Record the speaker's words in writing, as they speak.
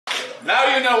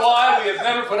Now you know why we have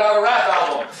never put out a rap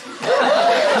album.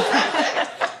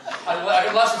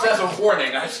 Unless it's as a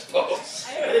warning, I suppose.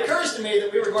 It occurs to me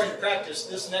that we were going to practice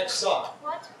this next song.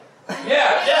 What?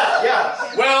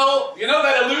 Yeah. Well, you know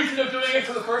that illusion of doing it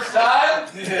for the first time?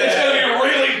 It's going to be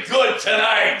really good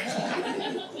tonight.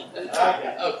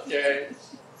 Okay.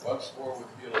 Once more with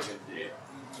feeling indeed.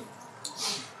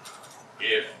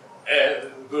 If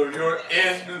ever you're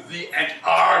in the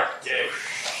Antarctic,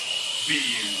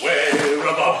 beware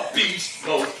of a beast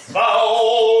most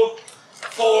foul,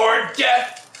 for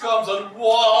death comes on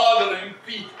waddling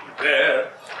feet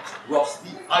there, across the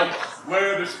ice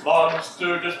where this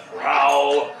monster does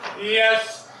prowl.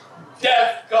 Yes,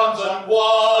 death comes on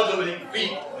waddling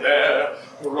feet there,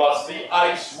 across the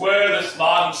ice where this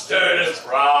monster does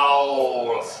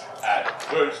prowl. At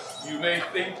first you may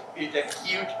think it a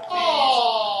cute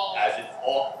beast, as it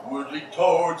awkwardly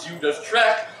towards you does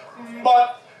trek,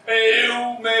 but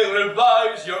you may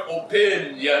revise your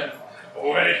opinion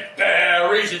when it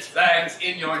buries its fangs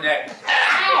in your neck.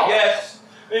 Ow! Yes,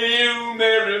 you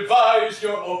may revise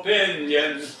your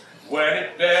opinion when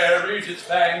it buries its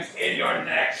fangs in your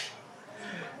neck.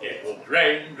 It will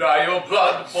drain dry your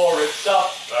blood for its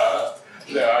supper.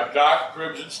 There are dark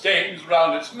crimson stains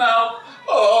round its mouth.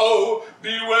 Oh,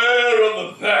 beware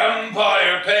of the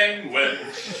vampire penguin,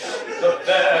 the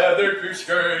feathered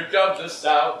scourge of the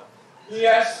south.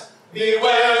 Yes,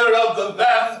 beware of the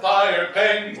vampire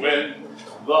penguin,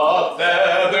 the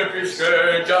feathered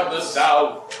scourge of the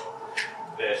south.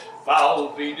 This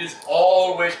foul fiend is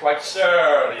always quite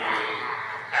surly,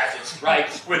 as it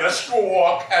strikes with a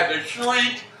squawk and a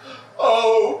shriek.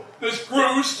 Oh, this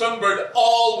gruesome bird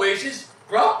always is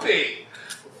grumpy,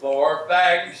 for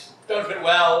fangs don't fit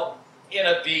well in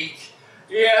a beak.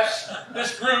 Yes,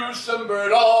 this gruesome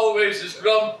bird always is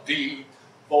grumpy,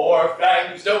 for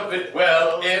fangs don't fit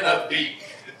well in a beak.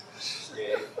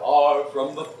 Stay far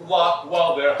from the flock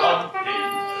while they're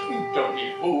hunting. Don't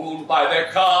be fooled by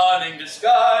their cunning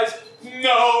disguise.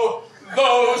 No,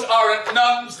 those aren't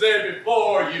nuns there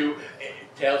before you.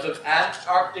 Tales of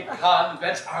Antarctic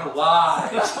convents are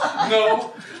lies.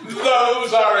 No,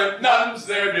 those aren't nuns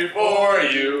there before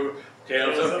you.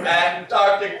 Tales of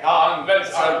Antarctic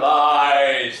convents are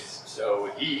lies.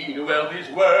 So heed well these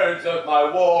words of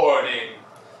my warning.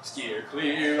 Steer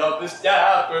clear of this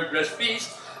dapper dressed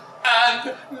beast,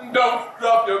 and don't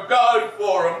drop your guard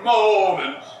for a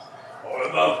moment, or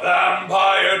the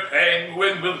vampire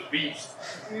penguin will feast.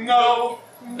 No,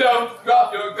 don't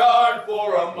drop your guard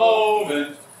for a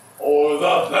moment, or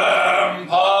the